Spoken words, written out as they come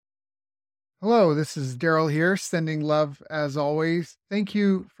Hello, this is Daryl here, sending love as always. Thank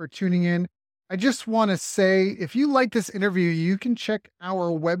you for tuning in. I just want to say if you like this interview, you can check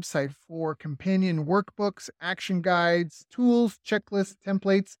our website for companion workbooks, action guides, tools, checklists,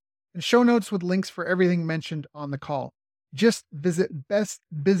 templates, and show notes with links for everything mentioned on the call. Just visit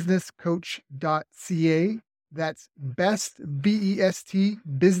bestbusinesscoach.ca. That's best, B-E-S-T,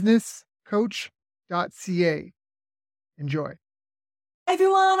 businesscoach.ca. Enjoy. Hey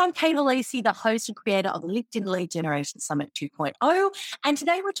everyone, I'm Kate Alesi, the host and creator of the LinkedIn Lead Generation Summit 2.0. And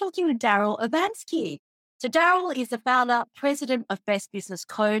today we're talking with Daryl Urbanski. So Daryl is the founder, president of Best Business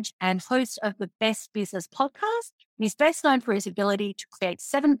Coach and host of the Best Business podcast. He's best known for his ability to create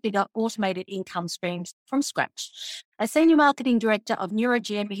seven-figure automated income streams from scratch. As senior marketing director of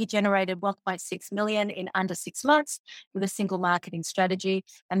NeuroGym, he generated 1.6 million in under 6 months with a single marketing strategy,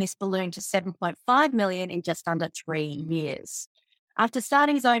 and this ballooned to 7.5 million in just under 3 years. After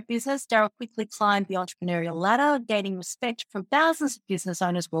starting his own business, Daryl quickly climbed the entrepreneurial ladder, gaining respect from thousands of business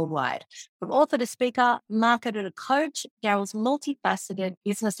owners worldwide. From author to speaker, marketer to coach, Daryl's multifaceted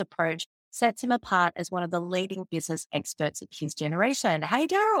business approach sets him apart as one of the leading business experts of his generation. Hey,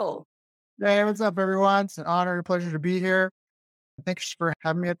 Daryl. Hey, what's up, everyone? It's an honor and a pleasure to be here. Thanks for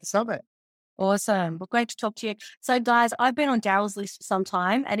having me at the summit. Awesome. Well, great to talk to you. So, guys, I've been on Daryl's list for some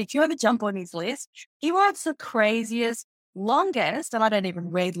time, and if you ever jump on his list, he writes the craziest, longest, and I don't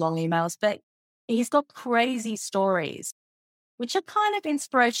even read long emails, but he's got crazy stories, which are kind of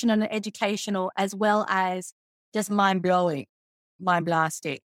inspirational and educational, as well as just mind blowing, mind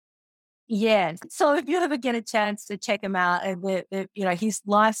blasting. Yeah. So if you ever get a chance to check him out, and his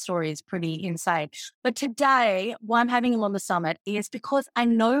life story is pretty insane. But today, why I'm having him on the summit is because I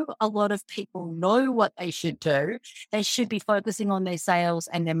know a lot of people know what they should do. They should be focusing on their sales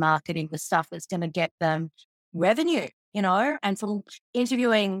and their marketing, the stuff that's going to get them revenue, and from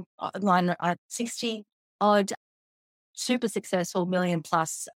interviewing 60 odd super successful million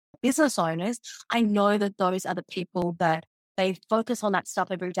plus business owners, I know that those are the people that they focus on that stuff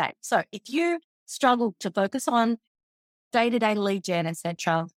every day. So if you struggle to focus on day-to-day lead gen,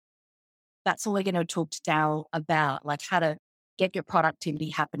 etc., that's all we're going to talk to Daryl about, like how to get your productivity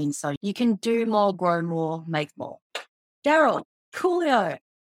happening so you can do more, grow more, make more. Daryl, coolio.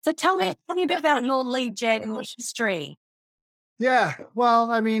 So tell me a bit about your lead gen history. Yeah,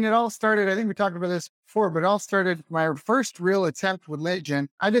 well, it all started, I think we talked about this before, but it all started my first real attempt with lead gen.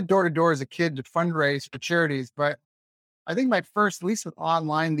 I did door-to-door as a kid to fundraise for charities, but I think my first, at least with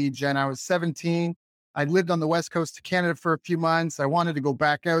online lead gen, I was 17. I lived on the West Coast of Canada for a few months. I wanted to go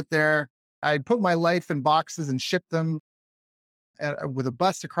back out there. I put my life in boxes and shipped them with a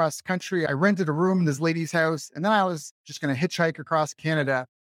bus across the country. I rented a room in this lady's house, and then I was just going to hitchhike across Canada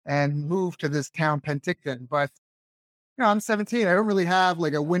and move to this town, Penticton. But, I'm 17. I don't really have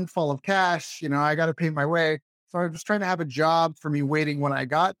like a windfall of cash. I got to pay my way. So I was trying to have a job for me waiting when I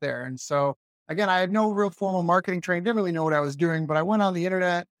got there. And so again, I had no real formal marketing training, didn't really know what I was doing, but I went on the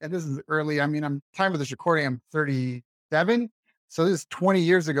internet, and this is early. I'm time of this recording, I'm 37. So this is 20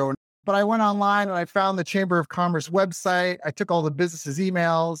 years ago. But I went online and I found the Chamber of Commerce website. I took all the businesses'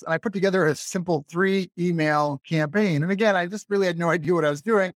 emails and I put together a simple 3 email campaign. And again, I just really had no idea what I was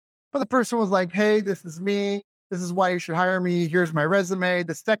doing. But the person was like, hey, this is me. This is why you should hire me. Here's my resume.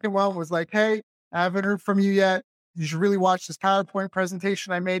 The second one was like, hey, I haven't heard from you yet. You should really watch this PowerPoint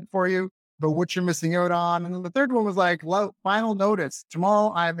presentation I made for you, but what you're missing out on. And then the third one was like, final notice.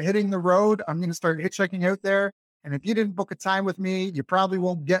 Tomorrow I'm hitting the road. I'm going to start hitchhiking out there. And if you didn't book a time with me, you probably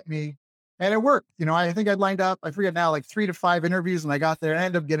won't get me. And it worked. I think I'd lined up, I forget now, like 3 to 5 interviews, and I got there and I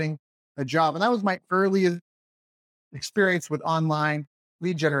ended up getting a job. And that was my earliest experience with online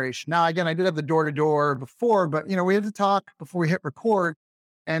lead generation. Now, again, I did have the door-to-door before, but, we had to talk before we hit record.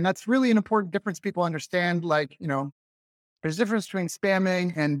 And that's really an important difference people understand. Like, there's a difference between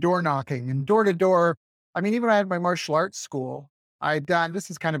spamming and door knocking and door to door. Even when I had my martial arts school,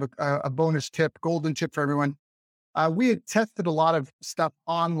 this is kind of a bonus tip, golden tip for everyone. We had tested a lot of stuff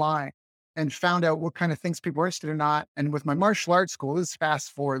online and found out what kind of things people were interested or not. And with my martial arts school, this is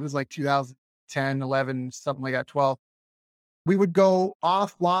fast forward, this is like 2010, 11, something like that, 12. We would go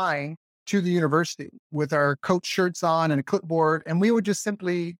offline to the university with our coach shirts on and a clipboard. And we would just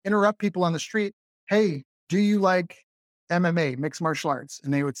simply interrupt people on the street. Hey, do you like MMA, mixed martial arts?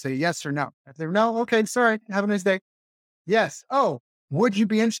 And they would say yes or no. If they were no, okay, sorry, have a nice day. Yes. Oh, would you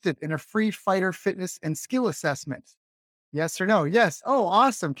be interested in a free fighter fitness and skill assessment? Yes or no? Yes. Oh,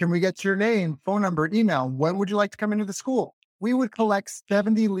 awesome. Can we get your name, phone number, email? When would you like to come into the school? We would collect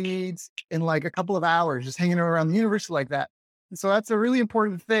 70 leads in like a couple of hours, just hanging around the university like that. And so that's a really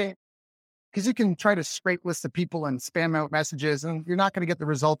important thing, because you can try to scrape lists of people and spam out messages, and you're not going to get the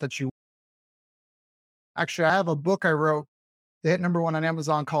result that you want. Actually, I have a book I wrote that hit number one on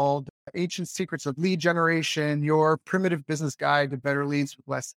Amazon called Ancient Secrets of Lead Generation, Your Primitive Business Guide to Better Leads with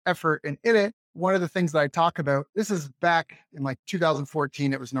Less Effort. And in it, one of the things that I talk about, this is back in like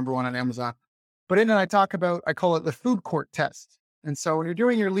 2014, it was number one on Amazon. But in it, I talk about, I call it the food court test. And so when you're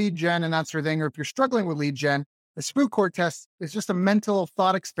doing your lead gen and that sort of thing, or if you're struggling with lead gen, this food court test is just a mental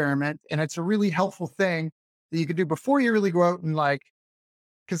thought experiment. And it's a really helpful thing that you can do before you really go out and like,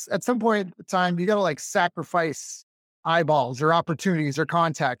 because at some point in time, you got to like sacrifice eyeballs or opportunities or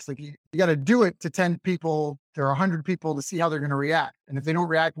contacts. Like you got to do it to 10 people or 100 people to see how they're going to react. And if they don't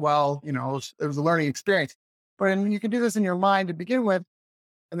react well, it was a learning experience. But you can do this in your mind to begin with.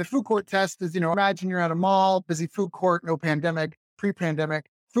 And the food court test is, imagine you're at a mall, busy food court, no pandemic, pre-pandemic,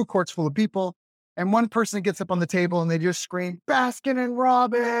 food court's full of people. And one person gets up on the table and they just scream, Baskin and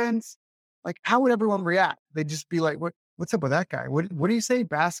Robbins. Like, how would everyone react? They'd just be like, what's up with that guy? What do you say?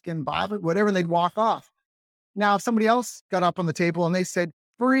 Baskin, Bob, whatever. And they'd walk off. Now, if somebody else got up on the table and they said,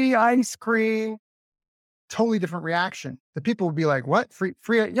 free ice cream, totally different reaction. The people would be like, what? Free,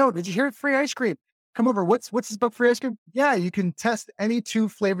 yo, did you hear it? Free ice cream. Come over. What's this about free ice cream? Yeah, you can test any 2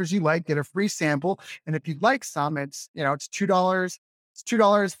 flavors you like, get a free sample. And if you'd like some, it's $2. It's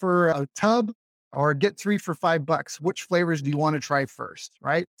 $2 for a tub, or get 3 for $5. Which flavors do you want to try first?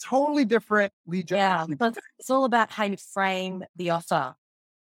 Right? Totally different lead Yeah. generation. But it's all about how you frame the offer.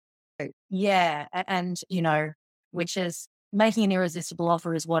 Right. Yeah. And, which is making an irresistible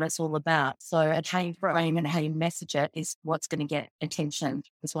offer is what it's all about. So, and how you frame and how you message it is what's going to get attention,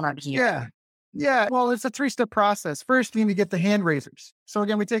 is what I'm hearing. Yeah. Yeah. Well, it's a 3-step process. First, you need to get the hand raisers. So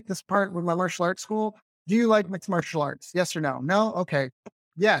again, we take this part with my martial arts school. Do you like mixed martial arts? Yes or no? No? Okay.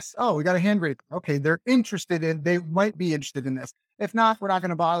 Yes. Oh, we got a hand raiser. Okay. They might be interested in this. If not, we're not going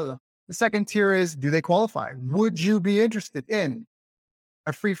to bother them. The second tier is, do they qualify? Would you be interested in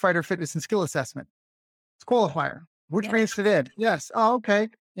a free fighter fitness and skill assessment? It's qualifier. Would you be interested in? Yes. Oh, okay.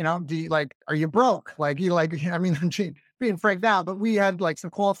 Do you are you broke? I'm being frank now, but we had like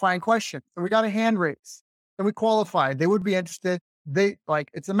some qualifying questions. So we got a hand raise and we qualified. They would be interested.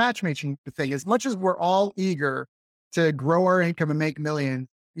 It's a matchmaking thing. As much as we're all eager to grow our income and make millions,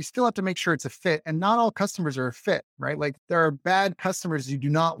 you still have to make sure it's a fit. And not all customers are a fit, right? Like there are bad customers you do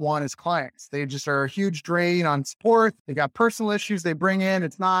not want as clients. They just are a huge drain on support. They got personal issues they bring in.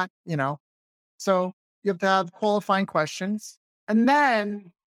 It's not, so you have to have qualifying questions. And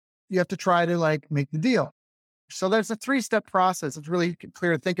then you have to try to make the deal. So there's a 3-step process. It's really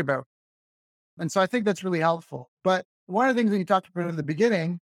clear to think about. And so I think that's really helpful. But one of the things that you talked about in the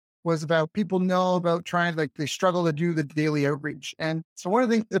beginning was about people know about trying, they struggle to do the daily outreach. And so one of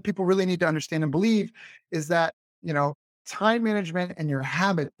the things that people really need to understand and believe is that, time management and your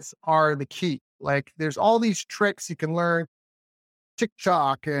habits are the key. There's all these tricks you can learn,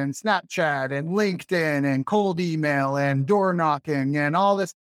 TikTok and Snapchat and LinkedIn and cold email and door knocking and all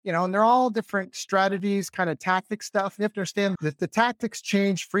this, and they're all different strategies, kind of tactic stuff. You have to understand that the tactics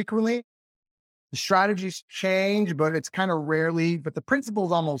change frequently. The strategies change, but it's kind of rarely, but the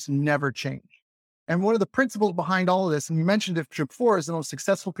principles almost never change. And one of the principles behind all of this, and you mentioned it before, is the most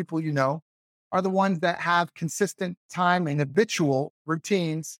successful people are the ones that have consistent time and habitual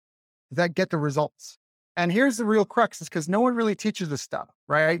routines that get the results. And here's the real crux, is because no one really teaches this stuff,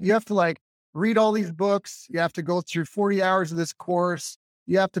 right? You have to read all these books. You have to go through 40 hours of this course.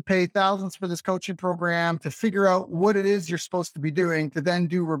 You have to pay thousands for this coaching program to figure out what it is you're supposed to be doing, to then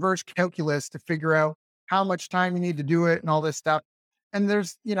do reverse calculus to figure out how much time you need to do it and all this stuff. And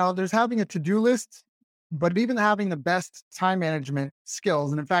there's having a to-do list, but even having the best time management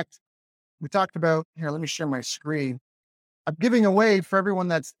skills. And in fact, we talked about, here, let me share my screen. I'm giving away for everyone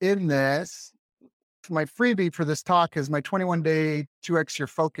that's in this. My freebie for this talk is my 21-day 2X Your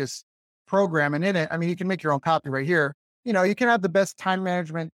Focus program. And in it, you can make your own copy right here. You can have the best time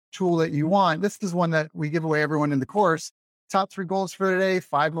management tool that you want. This is one that we give away everyone in the course. Top 3 goals for the day,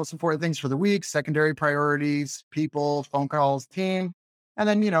 5 most important things for the week, secondary priorities, people, phone calls, team. And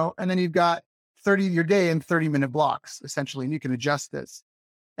then, you've got your day in 30-minute blocks, essentially, and you can adjust this.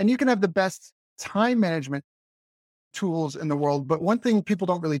 And you can have the best time management tools in the world. But one thing people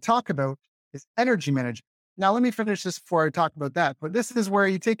don't really talk about is energy management. Now, let me finish this before I talk about that. But this is where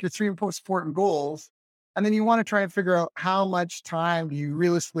you take your 3 most important goals, and then you want to try and figure out how much time do you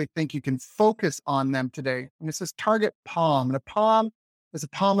realistically think you can focus on them today. And this is target POM. And a POM is a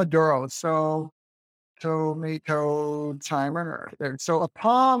Pomodoro. So tomato timer there. So a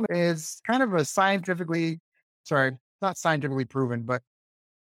POM is kind of a not scientifically proven, but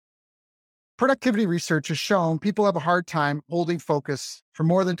productivity research has shown people have a hard time holding focus for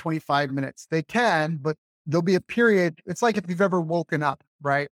more than 25 minutes. They can, but there'll be a period. It's like if you've ever woken up,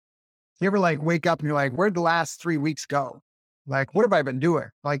 right? You ever like wake up and you're like, where'd the last 3 weeks go? Like, what have I been doing?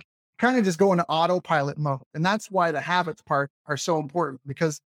 Like, kind of just go into autopilot mode. And that's why the habits part are so important,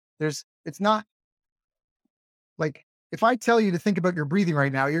 because it's not like, if I tell you to think about your breathing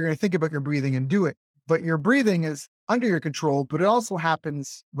right now, you're going to think about your breathing and do it. But your breathing is under your control, but it also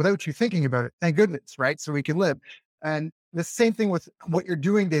happens without you thinking about it. Thank goodness, right? So we can live. And the same thing with what you're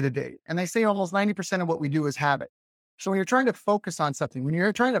doing day to day. And they say almost 90% of what we do is habit. So when you're trying to focus on something, when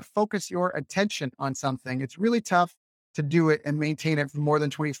you're trying to focus your attention on something, it's really tough to do it and maintain it for more than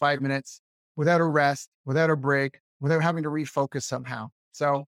 25 minutes without a rest, without a break, without having to refocus somehow.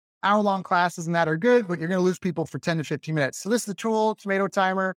 So hour-long classes and that are good, but you're going to lose people for 10 to 15 minutes. So this is the tool, tomato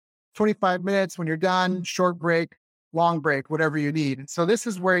timer, 25 minutes. When you're done, short break, long break, whatever you need. And so this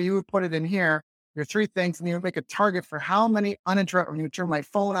is where you would put it in here, your 3 things, and you would make a target for how many uninterrupted, when you turn my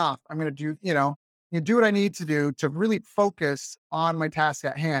phone off, I'm going to do, you do what I need to do to really focus on my task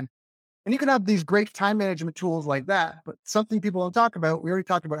at hand. And you can have these great time management tools like that, but something people don't talk about, we already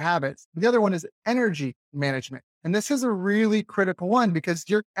talked about habits. The other one is energy management. And this is a really critical one, because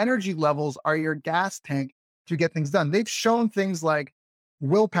your energy levels are your gas tank to get things done. They've shown things like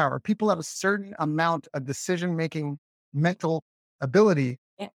willpower. People have a certain amount of decision-making mental ability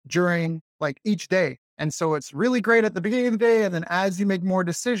during like each day. And so it's really great at the beginning of the day. And then as you make more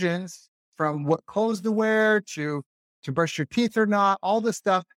decisions, from what clothes to wear to brush your teeth or not, all this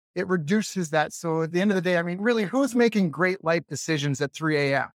stuff, it reduces that. So at the end of the day, I mean, really, who's making great life decisions at 3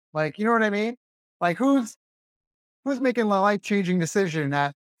 a.m.? Like, you know what I mean? Like who's making a life-changing decision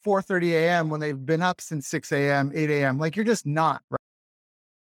at 4:30 a.m. when they've been up since 6 a.m., 8 a.m.? Like, you're just not, right?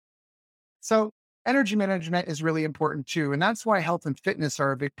 So energy management is really important too. And that's why health and fitness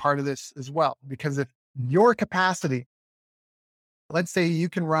are a big part of this as well. Because if your capacity, let's say you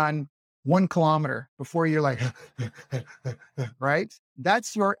can run 1 kilometer before you're like, right?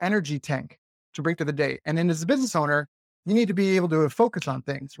 That's your energy tank to bring to the day. And then as a business owner, you need to be able to focus on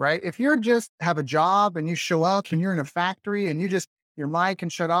things, right? If you're just have a job and you show up and you're in a factory and your mind can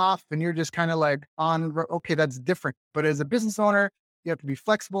shut off and you're just kind of like okay, that's different. But as a business owner, you have to be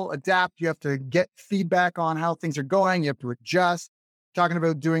flexible, adapt. You have to get feedback on how things are going. You have to adjust. Talking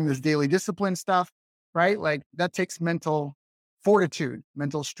about doing this daily discipline stuff, right? Like that takes mental fortitude,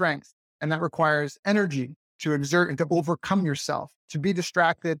 mental strength. And that requires energy to exert and to overcome yourself, to be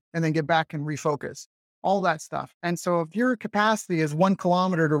distracted and then get back and refocus, all that stuff. And so if your capacity is 1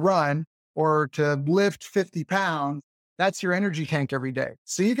 kilometer to run or to lift 50 pounds, that's your energy tank every day.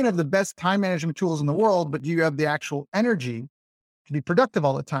 So you can have the best time management tools in the world, but do you have the actual energy to be productive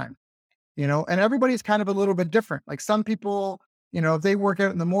all the time? And everybody's kind of a little bit different. Like some people, if they work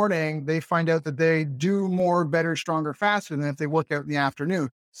out in the morning, they find out that they do more, better, stronger, faster than if they work out in the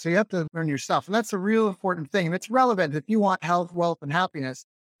afternoon. So you have to learn yourself. And that's a real important thing. And it's relevant if you want health, wealth, and happiness.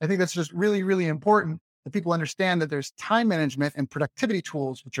 I think that's just really, really important that people understand that there's time management and productivity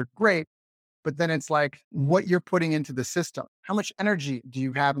tools, which are great. But then it's like what you're putting into the system. How much energy do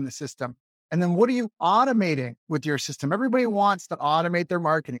you have in the system? And then what are you automating with your system? Everybody wants to automate their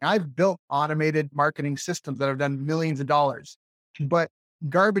marketing. I've built automated marketing systems that have done millions of dollars, but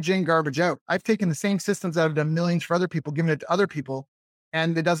garbage in, garbage out. I've taken the same systems that have done millions for other people, given it to other people,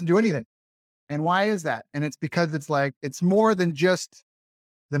 and it doesn't do anything. And why is that? And it's because it's more than just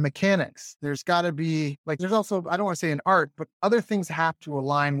the mechanics. There's got to be there's also, I don't want to say an art, but other things have to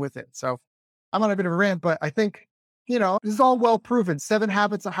align with it. So I'm on a bit of a rant, but I think, this is all well proven. 7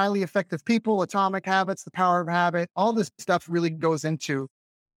 habits of highly effective people, atomic habits, the power of habit, all this stuff really goes into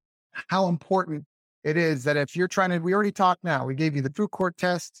how important it is that if you're we already talked now, we gave you the food court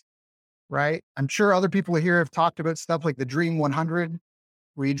test, right? I'm sure other people here have talked about stuff like the Dream 100,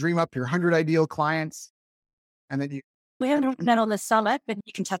 where you dream up your 100 ideal clients. And then we haven't written that on the summit, but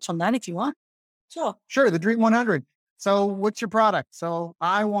you can touch on that if you want. Sure. The Dream 100. So what's your product? So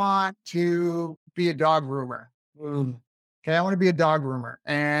I want to be a dog groomer. Okay. I want to be a dog groomer,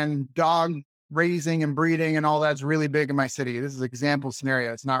 and dog raising and breeding and all that's really big in my city. This is an example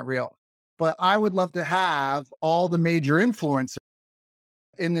scenario. It's not real, but I would love to have all the major influencers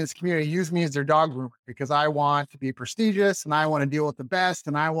in this community use me as their dog groomer, because I want to be prestigious and I want to deal with the best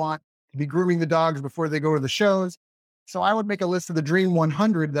and I want to be grooming the dogs before they go to the shows. So I would make a list of the Dream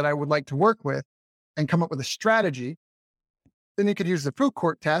 100 that I would like to work with and come up with a strategy. Then you could use the fruit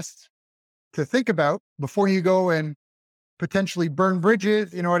court test to think about before you go and potentially burn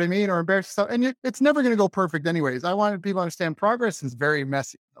bridges, you know what I mean? Or embarrass yourself. And it's never going to go perfect anyways. I wanted people to understand progress is very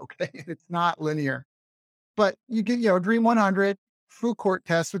messy. Okay. It's not linear, but you get, Dream 100, fruit court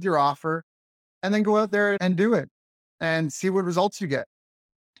test with your offer, and then go out there and do it and see what results you get.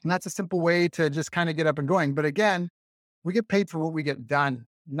 And that's a simple way to just kind of get up and going. But again, we get paid for what we get done.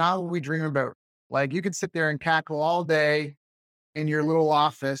 not what we dream about. Like you could sit there and cackle all day in your little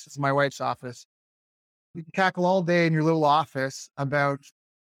office. It's my wife's office. You can cackle all day in your little office about,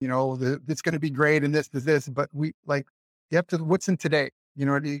 it's going to be great and this, but you have to, what's in today?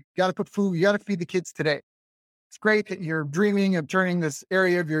 You got to put food, you got to feed the kids today. It's great that you're dreaming of turning this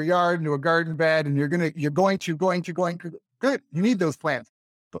area of your yard into a garden bed and you're going to, good. You need those plans,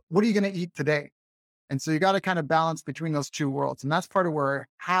 but what are you going to eat today? And so you got to kind of balance between those two worlds. And that's part of where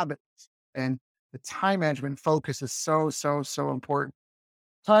habits and the time management focus is so, so, so important.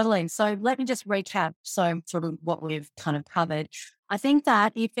 Totally. So let me just recap. So sort of what we've kind of covered. I think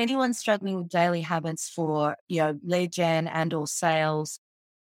that if anyone's struggling with daily habits for, lead gen and or sales,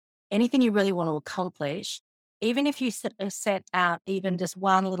 anything you really want to accomplish, even if you set out even just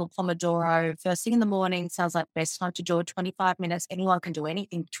one little Pomodoro first thing in the morning, sounds like best time to do it, 25 minutes. Anyone can do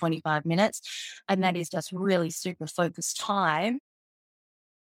anything 25 minutes. And that is just really super focused time.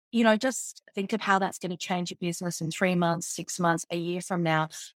 Just think of how that's going to change your business in 3 months, 6 months, a year from now.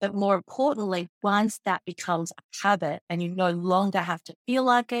 But more importantly, once that becomes a habit and you no longer have to feel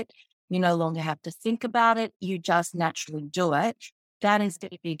like it, you no longer have to think about it, you just naturally do it. That is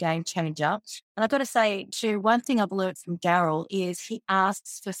going to be a game changer. And I've got to say too, one thing I've learned from Daryl is he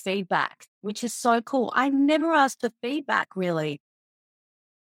asks for feedback, which is so cool. I never asked for feedback really.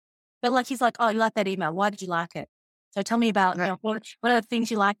 But he's like, oh, you like that email. Why did you like it? So tell me about, what are the things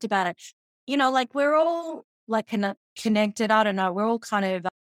you liked about it? We're all connected. I don't know. We're all kind of,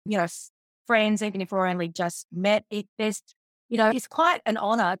 friends, even if we're only just met. It's quite an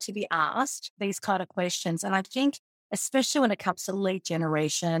honor to be asked these kind of questions. And I think, especially when it comes to lead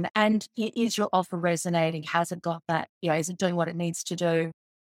generation and is your offer resonating? Has it got that, is it doing what it needs to do?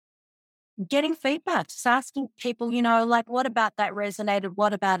 Getting feedback, just asking people, what about that resonated?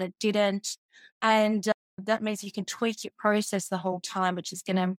 What about it didn't? And that means you can tweak your process the whole time, which is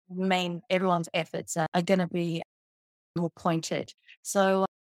going to mean everyone's efforts are going to be more pointed. So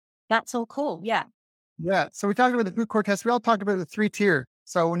that's all cool. Yeah. Yeah. So we talked about the food core test. We all talked about the 3-tier.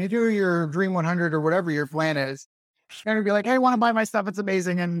 So when you do your Dream 100 or whatever your plan is, you're going to be like, hey, I want to buy my stuff. It's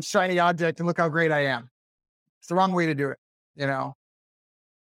amazing and shiny object and look how great I am. It's the wrong way to do it.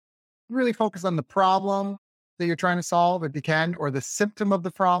 Really focus on the problem that you're trying to solve if you can, or the symptom of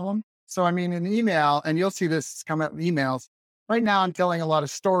the problem. So, in email, and you'll see this come out in emails. Right now, I'm telling a lot of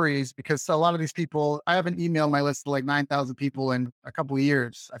stories because a lot of these people, I haven't emailed my list to 9,000 people in a couple of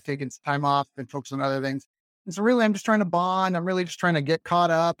years. I've taken some time off and focused on other things. And so really, I'm just trying to bond. I'm really just trying to get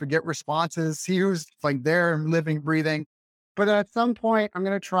caught up and get responses, see who's there and living, breathing. But at some point, I'm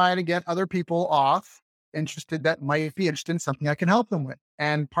going to try to get other people interested that might be interested in something I can help them with.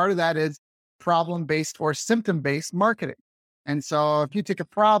 And part of that is problem-based or symptom-based marketing. And so if you take a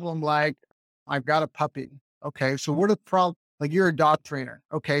problem like, I've got a puppy. Okay, so what are the problems? You're a dog trainer.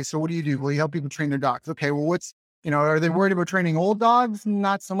 Okay, so what do you do? Well, you help people train their dogs. Okay, well, are they worried about training old dogs?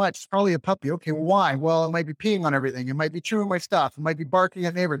 Not so much. It's probably a puppy. Okay, well, why? Well, it might be peeing on everything. It might be chewing my stuff. It might be barking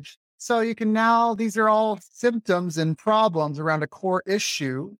at neighbors. So you can these are all symptoms and problems around a core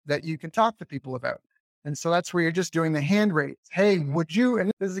issue that you can talk to people about. And so that's where you're just doing the hand raise. Hey, would you,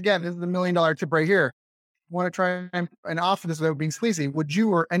 and this is the $1 million tip right here. Want to try and offer this without being sleazy. Would you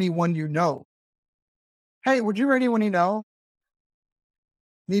or anyone you know? Hey, would you or anyone you know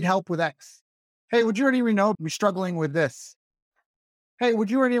need help with X? Hey, would you or anyone you know be struggling with this? Hey, would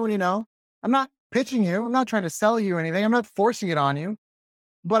you or anyone you know? I'm not pitching you. I'm not trying to sell you anything. I'm not forcing it on you.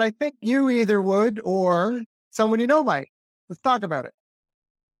 But I think you either would or someone you know might. Let's talk about it.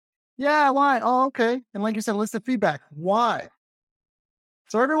 Yeah, why? Oh, okay. And like you said, list of feedback. Why?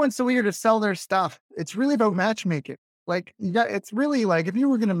 So everyone's so eager to sell their stuff. It's really about matchmaking. It's really if you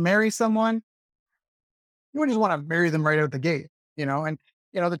were going to marry someone, you wouldn't just want to marry them right out the gate, and,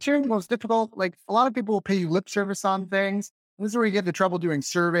 the two most difficult, a lot of people will pay you lip service on things. This is where you get into trouble doing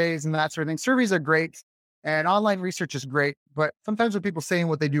surveys and that sort of thing. Surveys are great and online research is great, but sometimes what people say and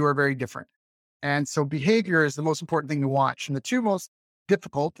what they do are very different. And so behavior is the most important thing to watch. And the two most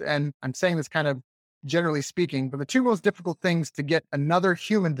difficult, and I'm saying this kind of generally speaking, but the two most difficult things to get another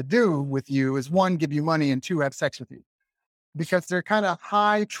human to do with you is 1, give you money, and 2, have sex with you, because they're kind of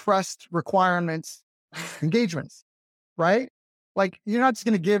high trust requirements, engagements, right? You're not just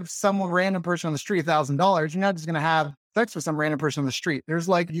going to give some random person on the street $1,000. You're not just going to have sex with some random person on the street. There's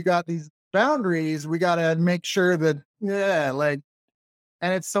you got these boundaries. We got to make sure that,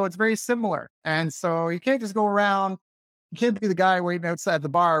 and it's very similar. And so you can't just go around. You can't be the guy waiting outside the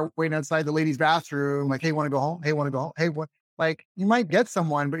bar, waiting outside the ladies' bathroom, hey, want to go home? Hey, want to go home? Hey, what? You might get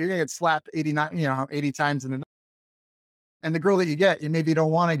someone, but you're going to get slapped 80 times in a night. And the girl that you get, you maybe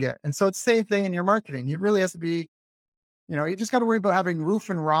don't want to get. And so it's the same thing in your marketing. It really has to be, You just got to worry about having roof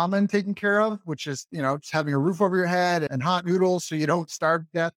and ramen taken care of, which is, just having a roof over your head and hot noodles so you don't starve to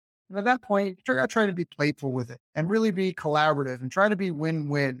death. And at that point, you got to try to be playful with it and really be collaborative and try to be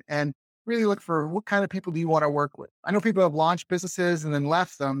win-win and really look for what kind of people do you want to work with. I know people have launched businesses and then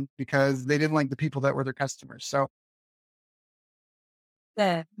left them because they didn't like the people that were their customers. So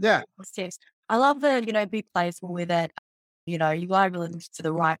Yeah. yeah, Yes. I love the, be playful with it. You are really looking for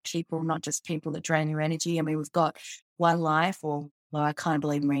the right people, not just people that drain your energy. I mean, we've got one life, or well, I kind of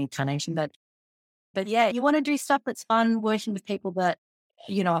believe in reincarnation, but yeah, you want to do stuff that's fun, working with people that,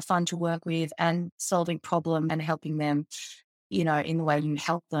 are fun to work with and solving problems and helping them, in the way you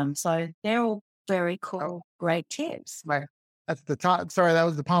help them. So they're all very cool, great tips. that's the top. Sorry, that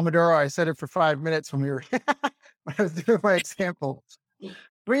was the Pomodoro. I said it for 5 minutes when we were, when I was doing my example.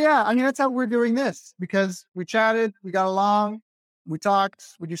 But yeah, I mean, that's how we're doing this because we chatted, we got along, we talked,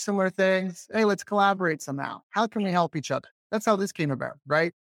 we do similar things. Hey, let's collaborate somehow. How can we help each other? That's how this came about,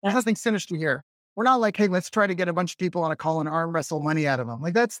 right? There's nothing sinister here. We're not like, hey, let's try to get a bunch of people on a call and arm wrestle money out of them.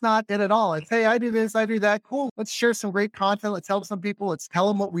 Like, that's not it at all. It's, hey, I do this, I do that. Cool. Let's share some great content. Let's help some people. Let's tell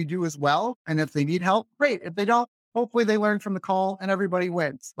them what we do as well. And if they need help, great. If they don't, hopefully they learn from the call and everybody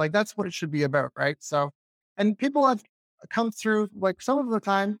wins. Like, that's what it should be about, right? So, and people have come through, like, some of the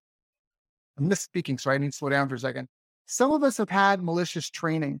time, I'm misspeaking, so I need to slow down for a second. Some of us have had malicious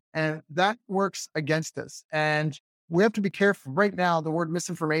training and that works against us. And we have to be careful. Right now, the word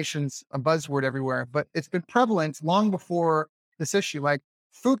misinformation's a buzzword everywhere, but it's been prevalent long before this issue. Like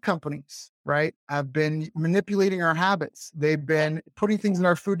food companies, right, have been manipulating our habits. They've been putting things in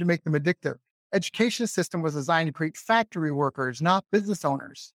our food to make them addictive. Education system was designed to create factory workers, not business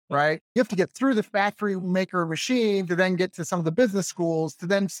owners, right? You have to get through the factory maker machine to then get to some of the business schools to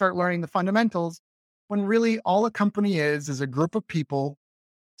then start learning the fundamentals. When really all a company is a group of people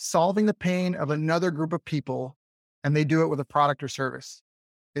solving the pain of another group of people, and they do it with a product or service.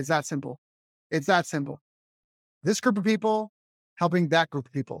 It's that simple. It's that simple. This group of people helping that group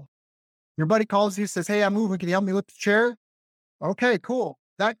of people. Your buddy calls you, says, hey, I'm moving. Can you help me lift the chair? Okay, cool.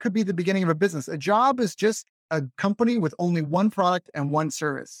 That could be the beginning of a business. A job is just a company with only one product and one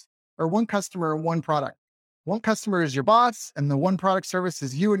service, or one customer and one product. One customer is your boss, and the one product service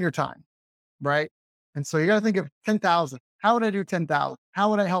is you and your time, right? And so you got to think of 10,000. How would I do 10,000? How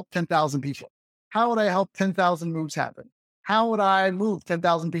would I help 10,000 people? How would I help 10,000 moves happen? How would I move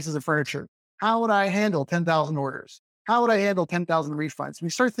 10,000 pieces of furniture? How would I handle 10,000 orders? How would I handle 10,000 refunds? When you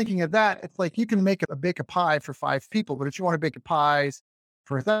start thinking of that, it's like you can bake a pie for 5 people, but if you want to bake a pies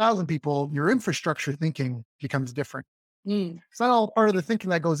for 1,000 people, your infrastructure thinking becomes different. It's not all part of the thinking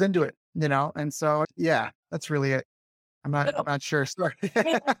that goes into it, And so, yeah, that's really it. I'm not sure. Sorry.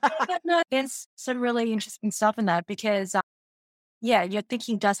 No, there's some really interesting stuff in that because, your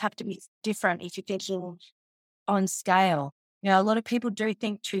thinking does have to be different if you're thinking on scale. A lot of people do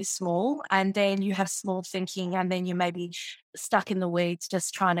think too small, and then you have small thinking, and then you may be stuck in the weeds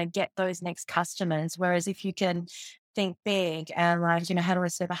just trying to get those next customers. Whereas if you can think big and like, how do I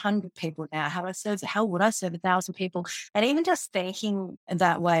serve 100 people now? How would I serve 1,000 people? And even just thinking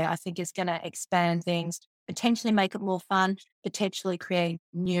that way, I think is going to expand things, potentially make it more fun, potentially create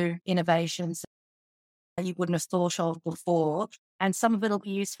new innovations that you wouldn't have thought of before. And some of it will be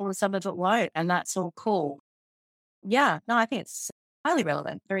useful and some of it won't. And that's all cool. Yeah, no, I think it's highly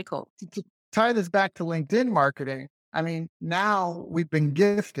relevant. Very cool. To tie this back to LinkedIn marketing, I mean, now we've been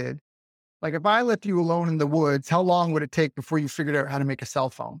gifted. Like if I left you alone in the woods, how long would it take before you figured out how to make a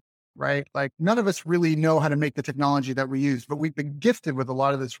cell phone, right? Like none of us really know how to make the technology that we use, but we've been gifted with a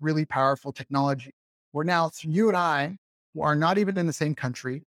lot of this really powerful technology. Where now you and I are not even in the same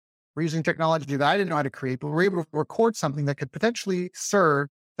country. We're using technology that I didn't know how to create, but we're able to record something that could potentially serve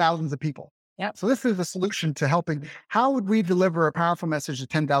thousands of people. Yeah. So this is a solution to helping. How would we deliver a powerful message to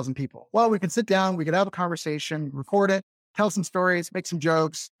 10,000 people? Well, we can sit down, we could have a conversation, record it, tell some stories, make some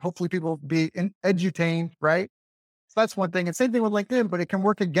jokes. Hopefully people be edutained, right? So that's one thing. And same thing with LinkedIn, but it can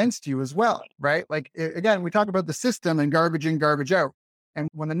work against you as well, right? Like again, we talk about the system and garbage in, garbage out. And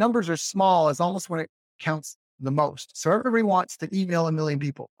when the numbers are small, it's almost when it counts the most. So everybody wants to email 1 million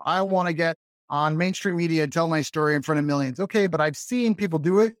people. I want to get on mainstream media and tell my story in front of millions. Okay, but I've seen people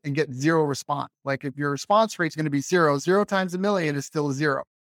do it and get zero response. Like if your response rate is going to be zero times 1 million is still 0.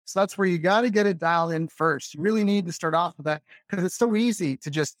 So that's where you got to get it dialed in first. You really need to start off with that because it's so easy to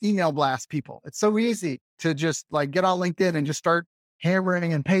just email blast people. It's so easy to just like get on LinkedIn and just start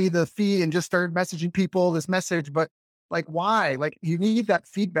hammering and pay the fee and just start messaging people this message. But like, why? Like you need that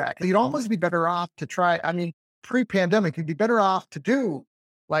feedback. You'd almost be better off to try. I mean, pre-pandemic, you'd be better off to do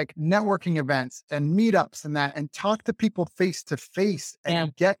like networking events and meetups and that, and talk to people face to face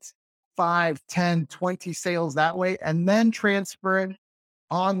and get 5, 10, 20 sales that way, and then transfer it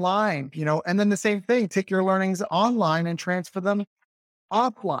online, and then the same thing, take your learnings online and transfer them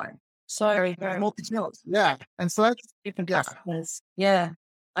offline. So very, very Multi-channels. Yeah. And so that's, different yeah, customers. Yeah,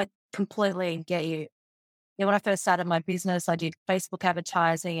 I completely get you. Yeah, when I first started my business, I did Facebook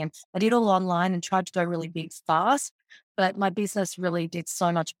advertising and I did all online and tried to go really big fast. But my business really did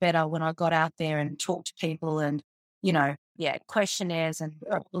so much better when I got out there and talked to people and, questionnaires and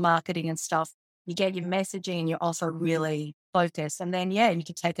marketing and stuff. You get your messaging and you're also really focused. And then, you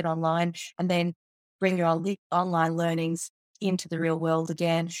can take it online and then bring your online learnings into the real world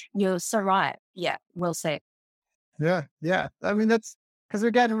again. You're so right. Yeah, well said. yeah, yeah. I mean, that's because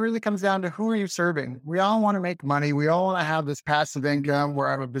again, it really comes down to who are you serving? We all want to make money. We all want to have this passive income where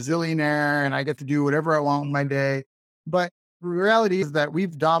I'm a bazillionaire and I get to do whatever I want with my day. But the reality is that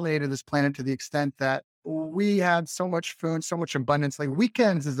we've dominated this planet to the extent that we had so much food, so much abundance. Like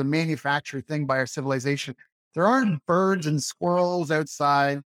weekends is a manufactured thing by our civilization. There aren't birds and squirrels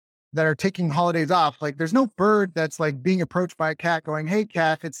outside that are taking holidays off. Like there's no bird that's like being approached by a cat going, "Hey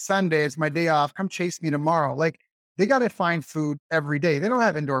cat, it's Sunday. It's my day off. Come chase me tomorrow." Like they got to find food every day. They don't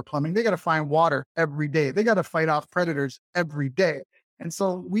have indoor plumbing. They got to find water every day. They got to fight off predators every day. And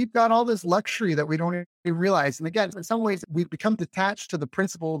so we've got all this luxury that we don't even realize. And again, in some ways, we've become detached to the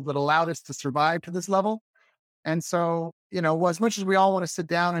principles that allowed us to survive to this level. And so, well, as much as we all want to sit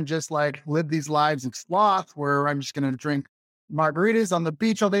down and just like live these lives of sloth where I'm just going to drink margaritas on the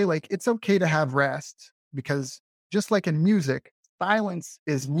beach all day, like it's okay to have rest because just like in music, silence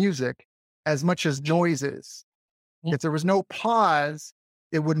is music as much as noise is. If there was no pause,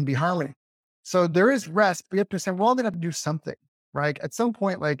 it wouldn't be harmony. So there is rest, but you have to say, well, I'm going to have to do something, right? At some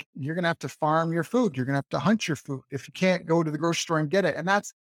point, like you're going to have to farm your food. You're going to have to hunt your food if you can't go to the grocery store and get it. And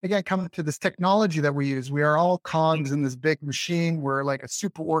that's, again, coming to this technology that we use. We are all cogs in this big machine. We're like a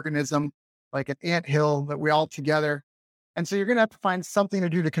super organism, like an anthill that we all together. And so you're going to have to find something to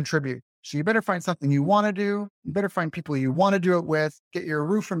do to contribute. So you better find something you want to do. You better find people you want to do it with, get your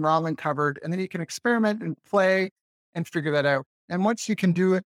roof and ramen covered, and then you can experiment and play and figure that out. And once you can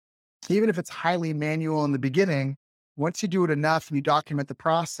do it, even if it's highly manual in the beginning, once you do it enough and you document the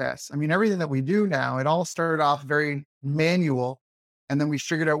process, I mean, everything that we do now, it all started off very manual. And then we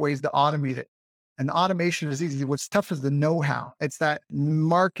figured out ways to automate it. And automation is easy. What's tough is the know-how. It's that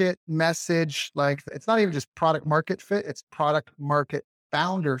market message. Like it's not even just product market fit. It's product market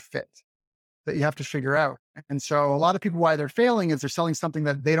founder fit that you have to figure out. And so a lot of people, why they're failing is they're selling something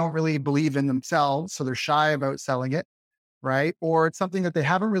that they don't really believe in themselves. So they're shy about selling it. Right. Or it's something that they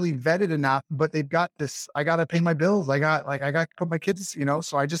haven't really vetted enough, but they've got this, I got to pay my bills. I got to put my kids,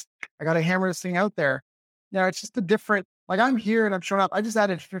 so I got to hammer this thing out there. It's just a different, like I'm here and I'm showing up. I just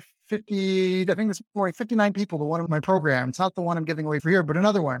added 50, I think this morning, 59 people to one of my programs. It's not the one I'm giving away for here, but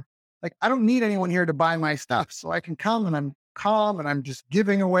another one. Like I don't need anyone here to buy my stuff. So I can come and I'm calm and I'm just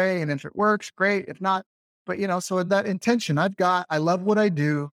giving away. And if it works, great. If not, but so that intention I love what I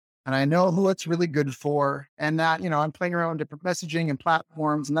do. And I know who it's really good for. And that, I'm playing around with different messaging and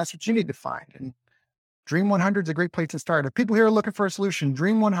platforms. And that's what you need to find. And Dream 100 is a great place to start. If people here are looking for a solution,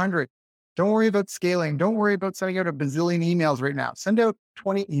 Dream 100. Don't worry about scaling. Don't worry about sending out a bazillion emails right now. Send out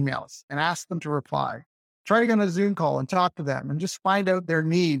 20 emails and ask them to reply. Try to get on a Zoom call and talk to them and just find out their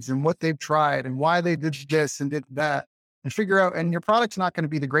needs and what they've tried and why they did this and did that and figure out. And your product's not going to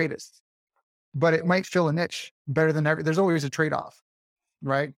be the greatest, but it might fill a niche better than ever. There's always a trade-off,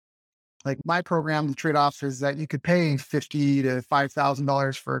 right? Like my program, the trade-off is that you could pay $50 to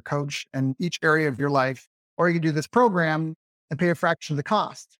 $5,000 for a coach in each area of your life, or you could do this program and pay a fraction of the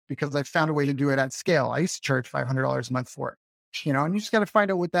cost because I found a way to do it at scale. I used to charge $500 a month for it, and you just got to find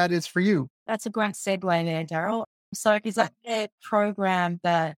out what that is for you. That's a great segue there, Daryl. So is that a program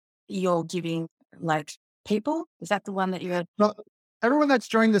that you're giving like people? Is that the one that you're... Well, everyone that's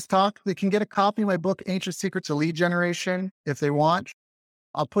joined this talk, they can get a copy of my book, Ancient Secrets of Lead Generation, if they want.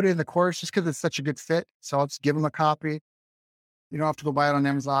 I'll put it in the course just because it's such a good fit. So I'll just give them a copy. You don't have to go buy it on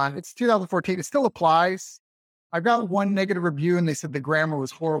Amazon. It's 2014. It still applies. I got one negative review and they said the grammar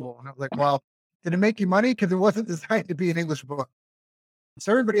was horrible. And I was like, well, did it make you money? Because it wasn't designed to be an English book.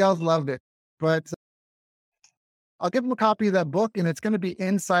 So everybody else loved it. But I'll give them a copy of that book and it's going to be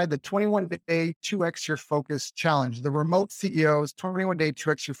inside the 21-day 2X Your Focus Challenge, the Remote CEO's 21-day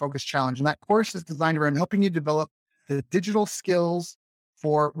 2X Your Focus Challenge. And that course is designed around helping you develop the digital skills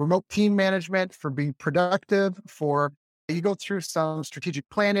for remote team management, for being productive, for you go through some strategic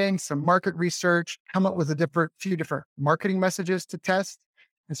planning, some market research, come up with few different marketing messages to test.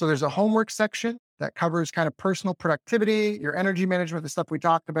 And so there's a homework section that covers kind of personal productivity, your energy management, the stuff we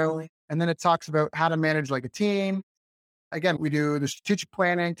talked about. And then it talks about how to manage like a team. again, we do the strategic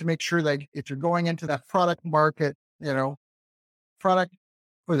planning to make sure that if you're going into that product market, product,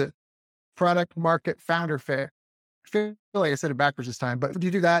 was it product market founder fair? I feel like I said it backwards this time, but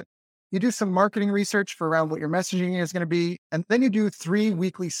you do that. You do some marketing research for around what your messaging is going to be. And then you do 3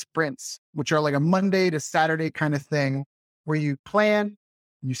 weekly sprints, which are like a Monday to Saturday kind of thing where you plan,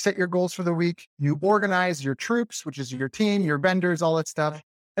 you set your goals for the week, you organize your troops, which is your team, your vendors, all that stuff.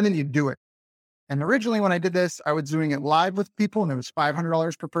 And then you do it. And originally when I did this, I was doing it live with people and it was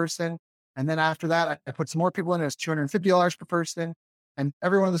 $500 per person. And then after that, I put some more people in, it was $250 per person. And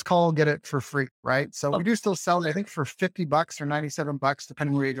everyone on this call will get it for free, right? So we do still sell it, I think for $50 or $97,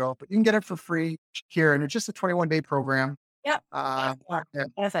 depending where you go, but you can get it for free here. And it's just a 21-day program. Yep. Yeah.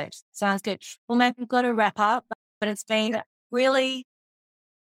 Perfect. Sounds good. Well, Matt, we've got to wrap up, but it's been really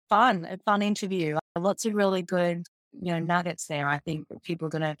a fun interview. Lots of really good, nuggets there. I think that people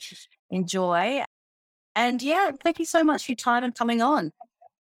are going to enjoy. And yeah, thank you so much for your time and coming on.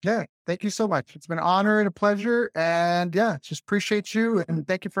 Yeah, thank you so much. It's been an honor and a pleasure. And yeah, just appreciate you. And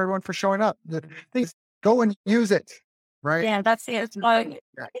thank you for everyone for showing up. The things, go and use it, right? Yeah, that's it.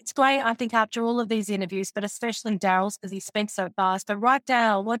 It's great, I think, after all of these interviews, but especially Daryl's because he spent so fast. But write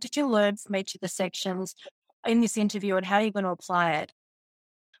down, what did you learn from each of the sections in this interview and how you're going to apply it?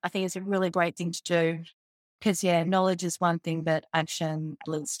 I think it's a really great thing to do because, knowledge is one thing, but action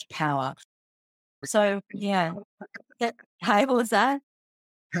leads to power. So, yeah. Hey, what was that?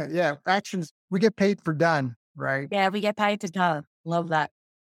 Yeah, actions, we get paid for done, right? Yeah, we get paid to do. Love that.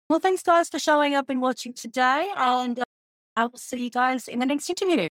 Well, thanks, guys, for showing up and watching today. And I will see you guys in the next interview.